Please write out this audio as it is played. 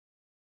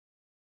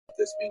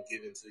that's been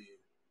given to you.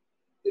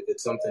 If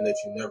it's something that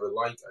you never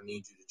liked, I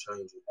need you to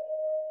change it.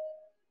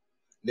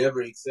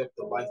 Never accept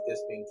the life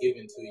that's been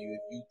given to you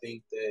if you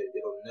think that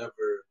it'll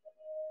never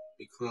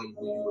become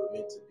who you were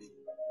meant to be.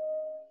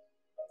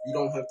 You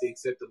don't have to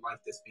accept the life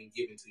that's been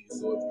given to you.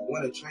 So if you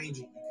want to change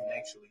it, you can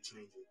actually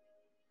change it.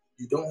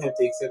 You don't have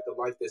to accept the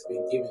life that's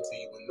been given to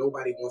you when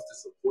nobody wants to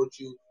support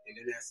you and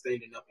they're not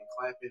standing up and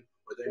clapping,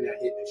 or they're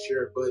not hitting a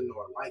share button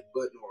or a like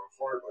button or a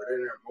heart, or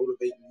they're not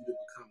motivating you to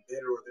become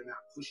better, or they're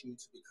not pushing you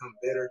to become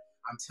better.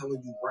 I'm telling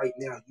you right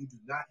now, you do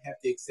not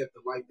have to accept the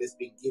life that's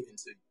been given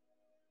to you.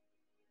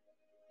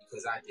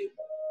 Because I didn't.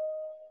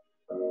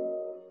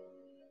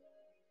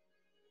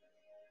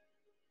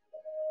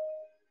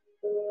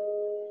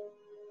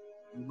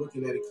 You're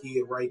looking at a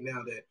kid right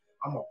now that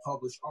I'm a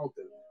published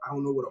author. I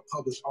don't know what a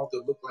published author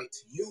looked like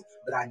to you,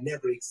 but I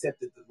never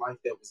accepted the life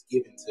that was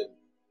given to me.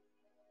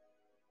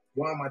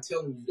 Why am I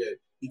telling you that?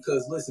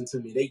 Because listen to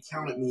me, they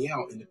counted me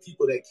out, and the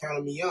people that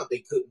counted me out,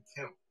 they couldn't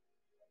count.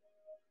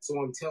 So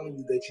I'm telling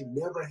you that you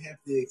never have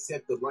to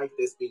accept the life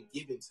that's been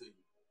given to you.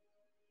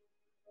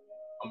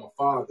 I'm a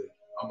father,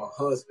 I'm a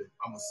husband,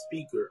 I'm a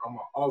speaker, I'm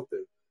an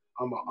author,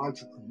 I'm an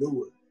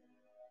entrepreneur,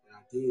 and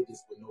I did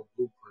this with no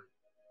blueprint.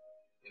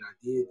 And I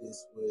did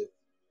this with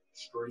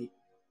straight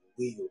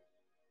will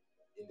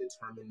and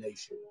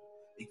determination,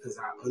 because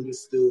I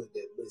understood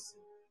that, listen,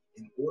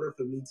 in order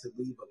for me to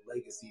leave a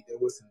legacy, there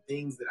were some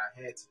things that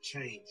I had to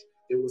change.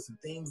 There were some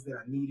things that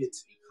I needed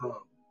to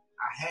become.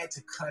 I had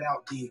to cut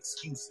out the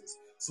excuses.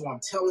 So I'm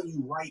telling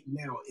you right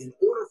now, in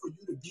order for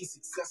you to be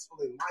successful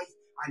in life,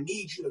 I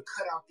need you to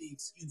cut out the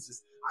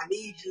excuses. I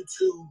need you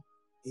to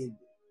end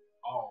it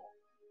all,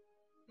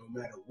 no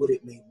matter what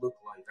it may look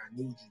like. I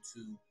need you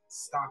to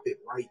stop it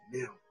right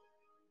now.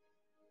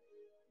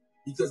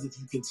 Because if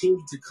you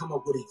continue to come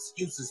up with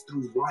excuses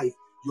through life,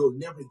 you'll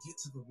never get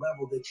to the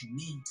level that you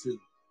need to,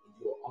 and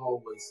you'll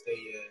always stay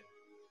in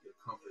your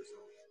comfort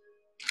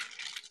zone.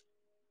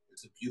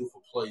 It's a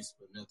beautiful place,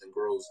 but nothing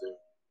grows there.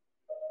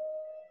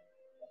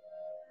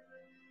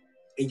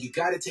 And you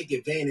got to take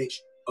advantage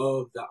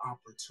of the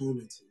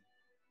opportunity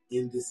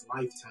in this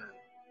lifetime.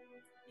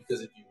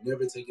 Because if you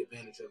never take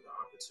advantage of the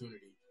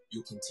opportunity,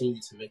 you'll continue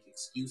to make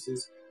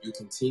excuses. You'll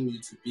continue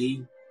to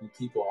be who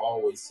people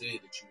always said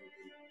that you would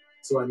be.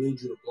 So I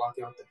need you to block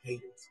out the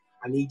haters.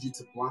 I need you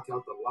to block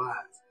out the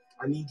lies.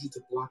 I need you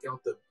to block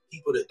out the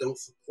people that don't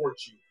support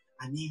you.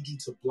 I need you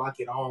to block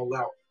it all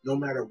out, no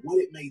matter what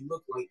it may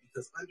look like,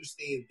 because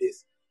understand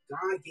this.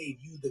 God gave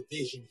you the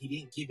vision. He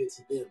didn't give it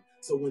to them.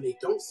 So when they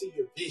don't see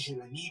your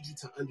vision, I need you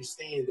to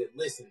understand that,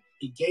 listen,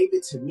 he gave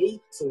it to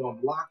me, so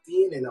I'm locked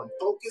in and I'm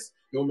focused,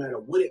 no matter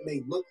what it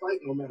may look like,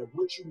 no matter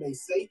what you may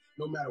say,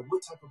 no matter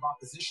what type of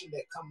opposition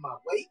that come my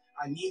way.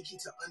 I need you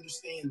to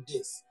understand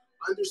this.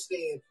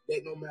 Understand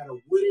that no matter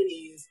what it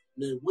is,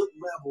 no what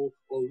level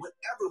or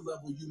whatever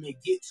level you may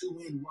get to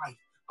in life,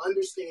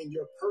 understand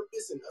your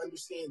purpose and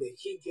understand that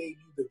he gave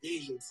you the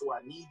vision. So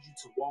I need you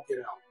to walk it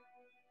out.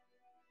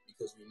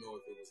 Because we know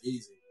if it was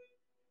easy,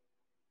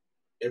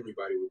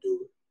 everybody would do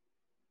it.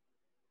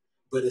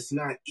 But it's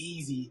not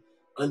easy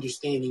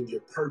understanding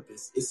your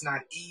purpose. It's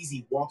not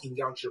easy walking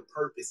out your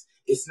purpose.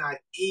 It's not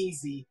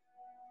easy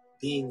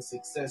being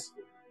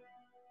successful.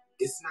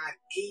 It's not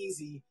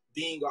easy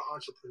being an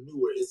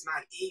entrepreneur. It's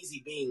not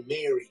easy being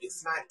married.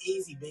 It's not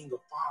easy being a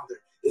father.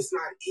 It's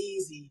not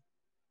easy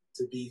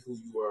to be who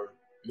you are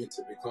meant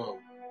to become.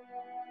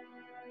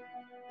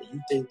 And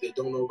you think that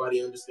don't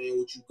nobody understand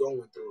what you're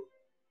going through.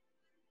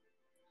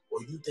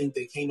 Or you think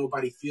that can't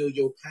nobody feel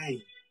your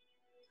pain.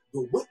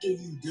 But what do?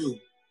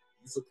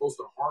 You supposed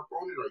to harp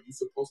on it? Are you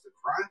supposed to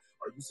cry?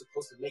 Are you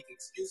supposed to make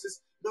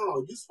excuses?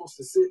 No, you're supposed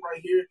to sit right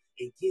here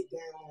and get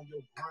down on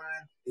your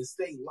grind and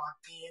stay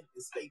locked in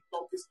and stay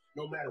focused,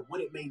 no matter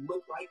what it may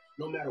look like,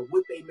 no matter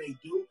what they may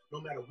do,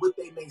 no matter what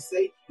they may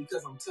say,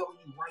 because I'm telling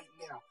you right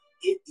now,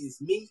 it is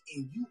me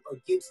and you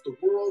against the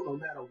world, no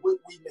matter what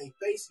we may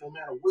face, no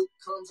matter what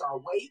comes our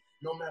way,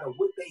 no matter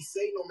what they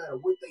say, no matter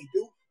what they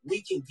do,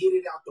 we can get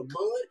it out the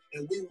mud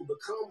and we will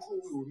become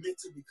who we were meant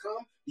to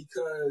become,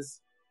 because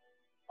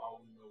all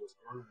we know is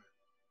grind.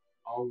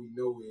 All we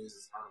know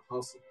is how to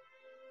hustle.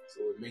 So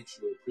it makes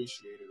you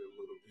appreciate it a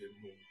little bit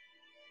more.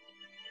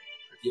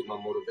 I get my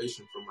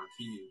motivation from my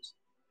kids.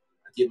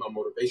 I get my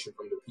motivation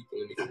from the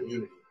people in the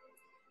community.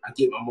 I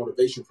get my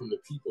motivation from the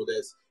people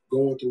that's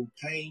going through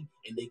pain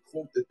and they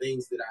quote the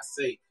things that I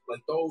say.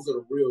 Like, those are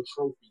the real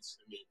trophies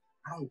for me.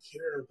 I don't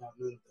care about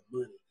none of the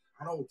money.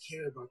 I don't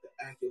care about the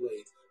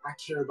accolades. I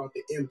care about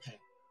the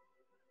impact.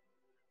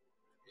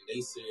 And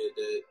they said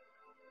that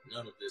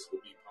none of this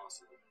would be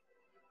possible.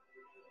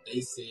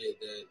 They said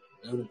that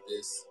none of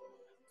this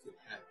could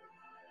happen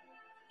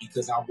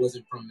because I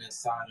wasn't from that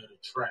side of the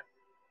track.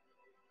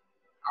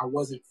 I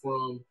wasn't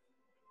from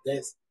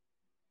that.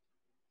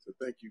 So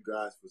thank you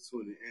guys for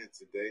tuning in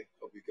today.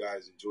 Hope you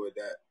guys enjoyed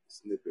that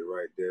snippet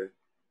right there.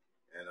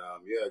 And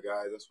yeah,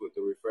 guys, that's what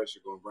the refresher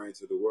going to bring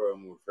to the world.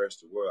 I'm going to refresh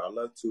the world. I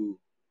love to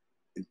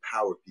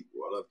empower people.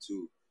 I love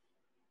to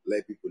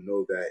let people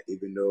know that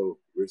even though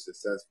we're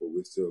successful,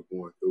 we're still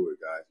going through it,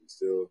 guys.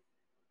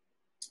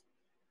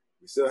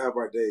 we still have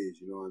our days,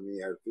 you know what I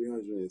mean? Out of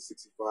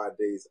 365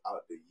 days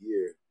out the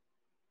year,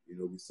 you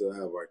know, we still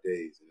have our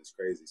days, and it's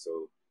crazy.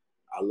 So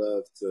I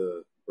love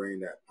to bring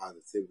that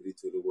positivity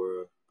to the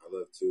world. I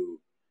love to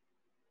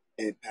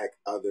impact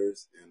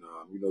others. And,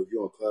 you know, if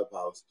you're on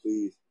Clubhouse,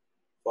 please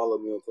follow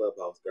me on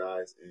Clubhouse,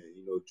 guys, and,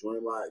 you know,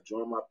 join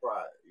my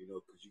pride, you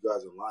know, because you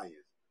guys are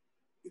lions.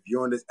 If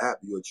you're on this app,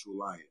 you're a true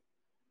lion,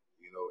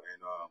 you know,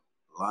 and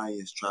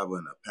lions travel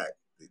in a pack.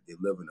 They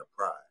live in a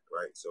pride,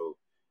 right? So,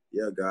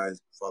 yeah,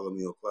 guys, follow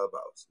me on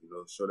Clubhouse. You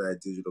know, show that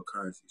digital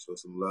currency. Show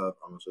some love.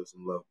 I'm gonna show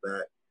some love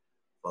back.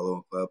 Follow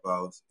on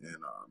Clubhouse, and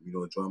you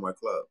know, join my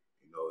club.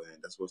 You know,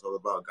 and that's what it's all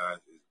about, guys.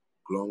 Is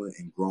glowing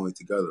and growing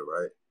together,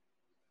 right?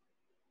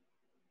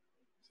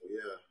 So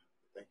yeah,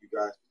 thank you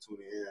guys for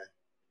tuning in.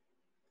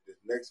 This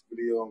next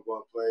video I'm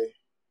going to play,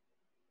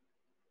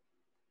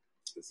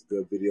 it's a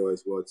good video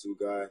as well too,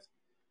 guys.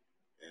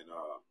 And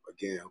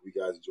again, I hope you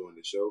guys enjoying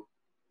the show.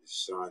 This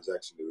is Sean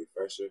Jackson, the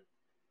Refresher.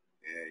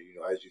 And, you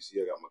know, as you see,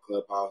 I got my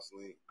Clubhouse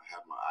link. I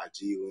have my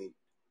IG link.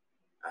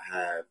 I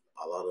have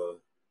a lot of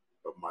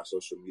my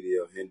social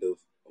media handles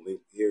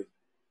linked here.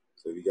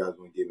 So if you guys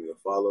want to give me a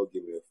follow,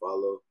 give me a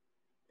follow.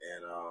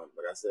 And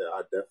like I said,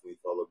 I definitely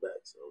follow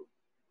back. So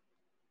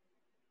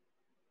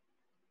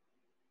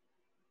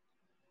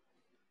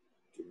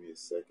give me a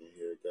second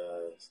here,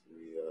 guys. Let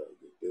me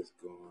get this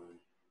going.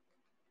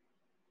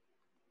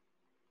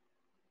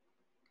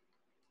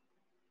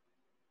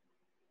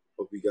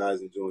 Hope you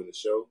guys enjoying the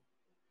show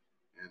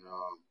and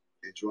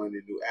enjoying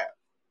the new app.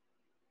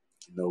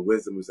 You know,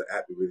 Wisdom is an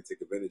app you really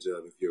take advantage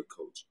of if you're a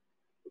coach,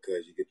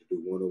 because you get to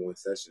do one-on-one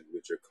sessions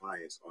with your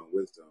clients on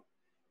Wisdom,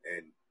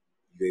 and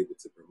you're able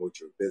to promote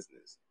your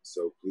business.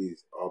 So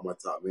please, all my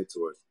top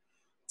mentors,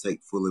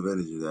 take full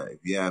advantage of that. If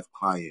you have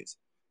clients,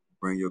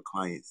 bring your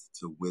clients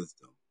to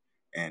Wisdom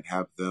and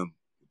have them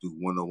do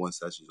one-on-one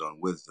sessions on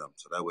Wisdom.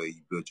 So that way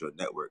you build your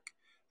network.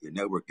 Your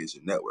network is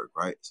your network,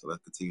 right? So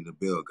let's continue to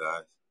build,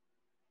 guys.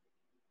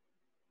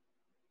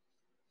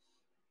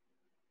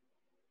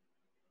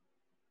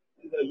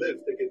 They live,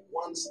 they get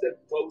one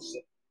step closer.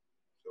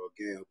 So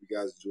again, hope you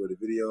guys enjoyed the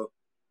video.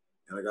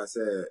 And like I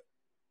said,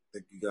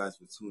 thank you guys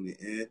for tuning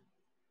in.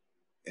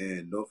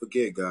 And don't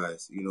forget,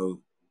 guys, you know,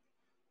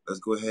 let's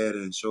go ahead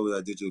and show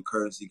that digital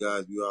currency,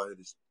 guys. We all here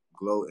to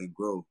glow and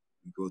grow.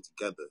 We grow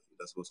together.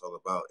 That's what it's all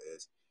about,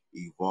 is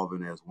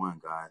evolving as one,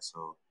 guys.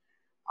 So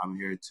I'm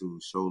here to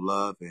show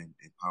love and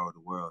empower the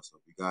world. So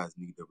if you guys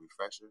need a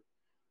refresher,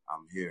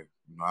 I'm here.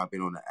 You know, I've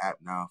been on the app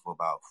now for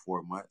about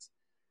 4 months.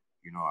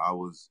 You know, I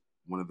was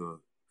one of the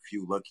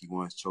few lucky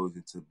ones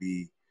chosen to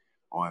be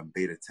on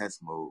beta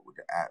test mode with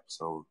the app.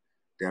 So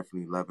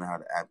definitely loving how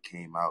the app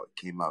came out.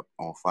 It came out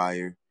on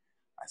fire.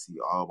 I see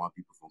all my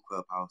people from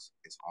Clubhouse.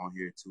 It's on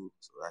here too.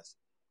 So that's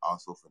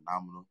also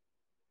phenomenal.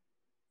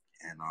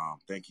 And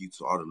thank you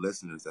to all the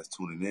listeners that's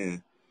tuning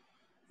in.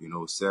 You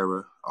know,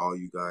 Sarah, all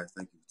you guys,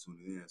 thank you for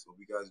tuning in. So hope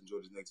you guys enjoy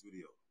this next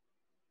video.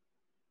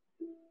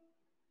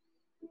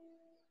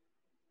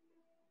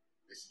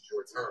 This is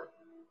your time.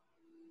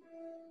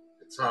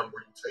 The time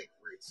where you take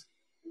risks.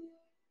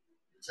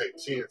 You take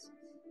chances.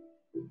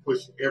 You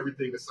push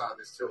everything aside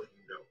that's telling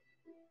you no.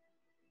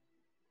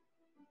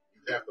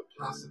 You have the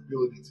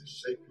possibility to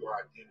shape your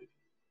identity,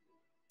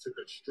 to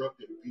construct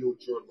and build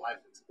your life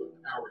into the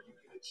power you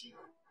can achieve.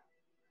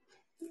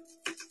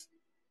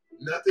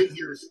 Nothing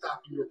here is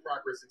stopping your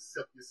progress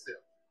except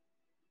yourself.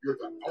 You're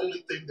the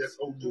only thing that's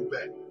holding you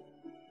back.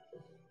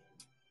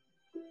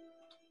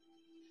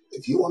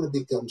 If you want to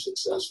become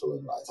successful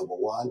in life, number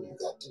one, you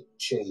got to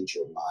change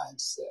your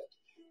mindset.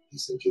 He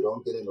said, you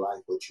don't get in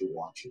life what you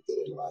want, you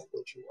get in life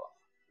what you are.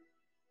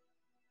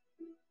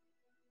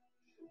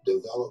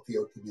 Develop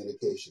your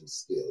communication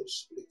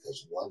skills,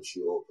 because once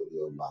you open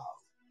your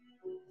mouth,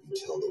 you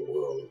tell the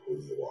world who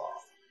you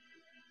are.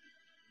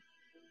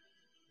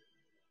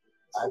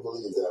 I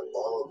believe that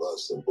all of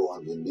us are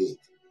born unique,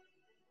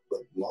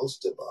 but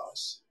most of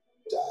us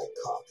die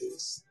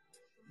copies.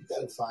 You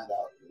got to find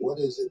out, what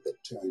is it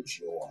that turns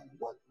you on?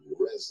 What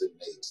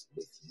resonates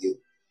with you?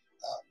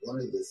 One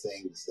of the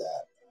things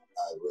that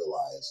I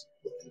realized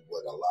and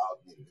what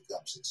allowed me to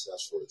become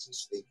successful as a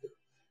speaker,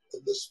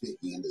 the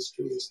speaking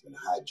industry has been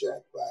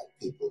hijacked by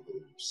people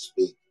who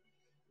speak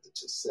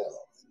to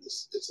sell. And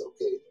it's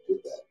okay to do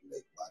that and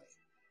make money.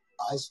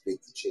 I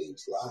speak to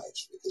change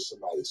lives because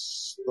somebody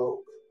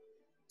spoke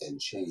and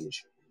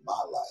changed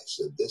my life.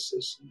 So this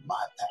is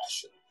my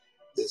passion.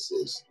 This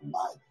is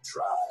my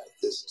drive.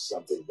 This is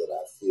something that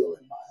I feel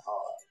in my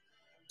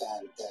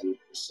heart. And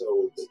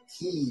so the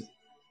key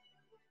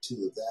to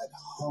that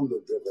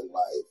hunger-driven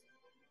life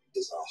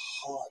is a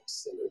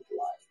heart-centered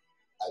life.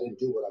 I didn't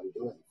do what I'm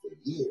doing for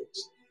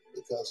years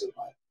because of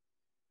my...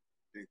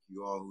 Thank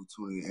you all who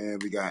tuning in.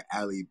 We got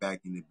Ali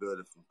back in the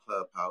building from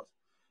Clubhouse.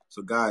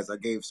 So guys, I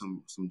gave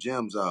some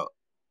gems out.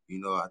 You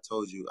know, I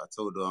told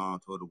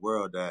the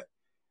world that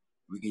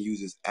we can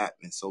use this app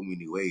in so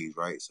many ways,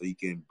 right? So you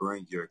can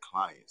bring your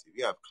clients. If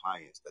you have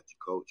clients that you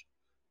coach,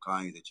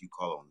 clients that you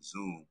call on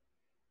Zoom,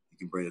 you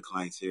can bring your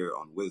clients here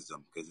on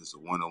Wisdom, because it's a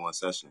one-on-one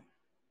session.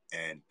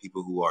 And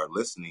people who are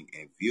listening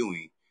and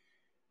viewing,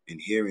 and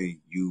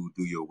hearing you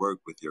do your work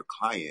with your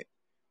client,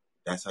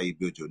 that's how you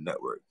build your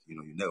network. You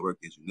know, your network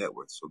is your net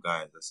worth. So,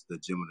 guys, that's the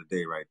gem of the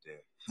day right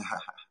there.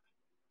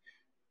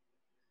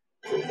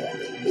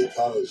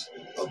 Because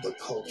of the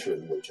culture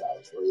in which I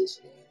was raised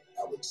in,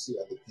 I would see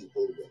other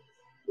people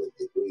with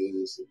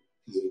degrees and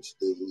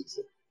PhDs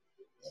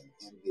and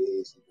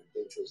MBAs and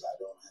credentials I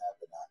don't have,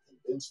 and I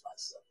convinced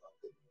myself I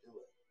couldn't do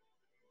it.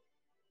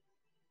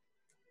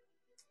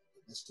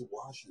 But Mr.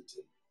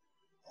 Washington,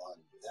 on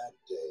that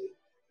day,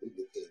 we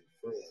became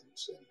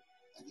friends,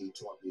 and he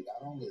taught me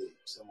not only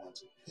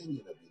someone's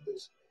opinion of you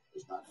does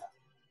not have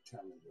to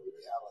determine the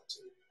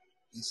reality.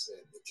 He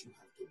said that you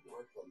have to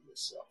work on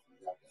yourself.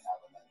 You have to have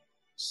an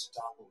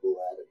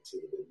unstoppable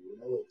attitude, and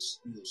no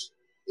excuse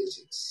is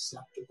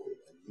acceptable,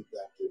 and you've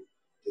got to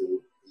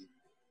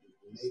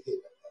make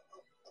it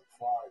a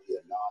priority,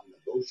 a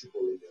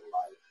non-negotiable in your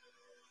life.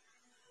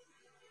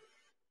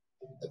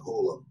 The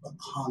goal of a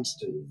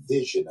constant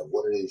vision of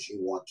what it is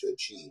you want to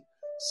achieve,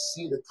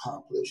 see it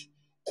accomplished,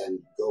 and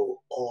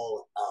go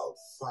all out.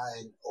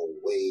 Find a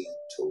way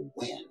to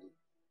win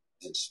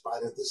in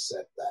spite of the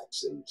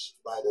setbacks, in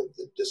spite of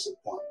the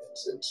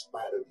disappointments, in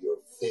spite of your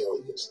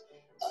failures.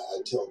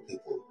 I tell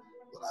people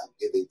when I'm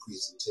giving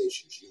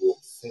presentations, you will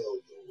fail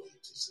your way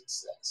to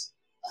success.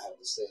 I have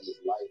the saying,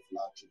 if life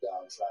knocks you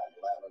down, try and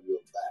land on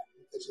your back,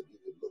 because if you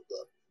can look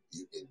up,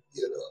 you can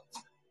get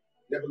up.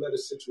 Never let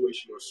a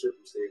situation or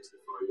circumstance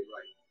define your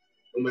life,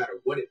 no matter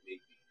what it may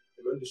be.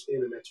 And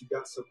understanding that you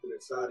got something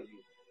inside of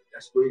you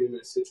that's greater than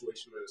a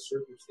situation or a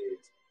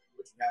circumstance,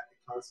 but you have to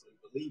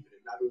constantly believe it.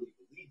 And not only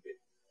believe it,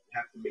 you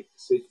have to make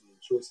decisions and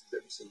choices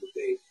every single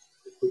day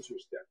to put you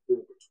a step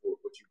forward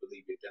toward what you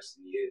believe your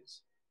destiny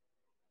is.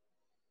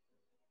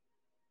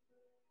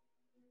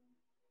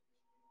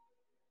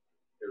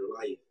 In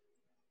life,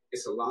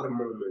 it's a lot of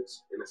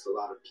moments and it's a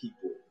lot of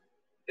people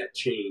that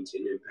change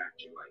and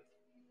impact your life.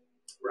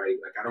 Right?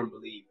 Like, I don't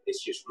believe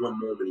it's just one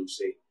moment and you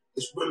say,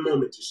 this one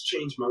moment just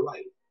changed my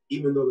life.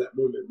 Even though that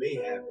moment may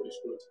have, but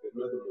it's going to be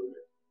another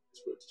moment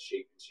that's going to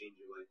shape and change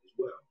your life as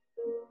well.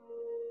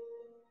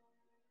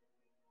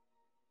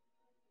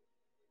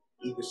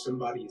 Either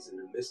somebody is in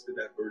the midst of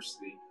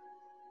adversity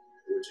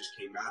or just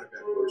came out of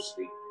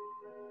adversity,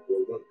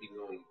 or it won't be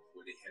long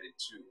before they head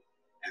into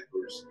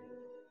adversity.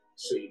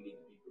 So you need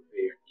to be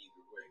prepared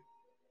either way.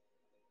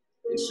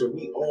 And so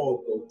we all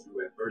go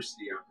through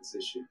adversity,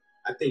 opposition.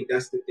 I think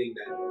that's the thing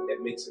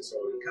that makes us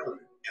all in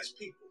common as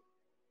people,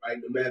 right?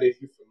 No matter if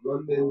you're from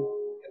London,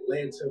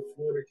 Atlanta,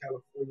 Florida,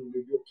 California,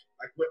 New York,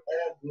 like, we're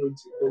all going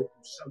to go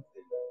through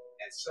something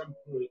at some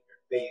point or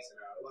phase in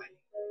our life,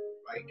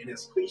 right? And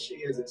as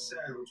cliche as it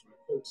sounds, when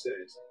the quote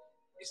says,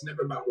 it's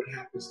never about what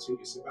happens to you,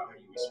 it's about how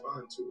you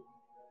respond to it.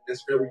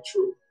 That's very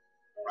true,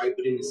 right?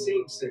 But in the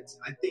same sense,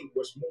 I think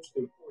what's most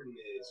important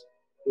is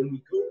when we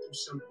go through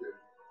something,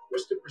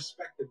 what's the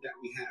perspective that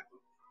we have of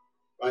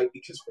it, right?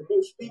 Because for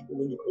most people,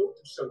 when you go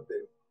through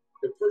something,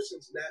 the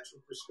person's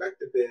natural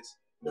perspective is,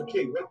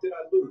 okay, what did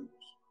I lose?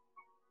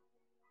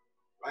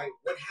 Right?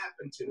 What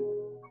happened to me?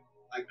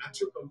 Like, I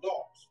took a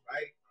loss,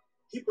 right?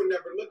 People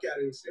never look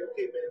at it and say,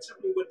 okay, man, tell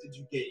me, what did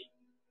you gain?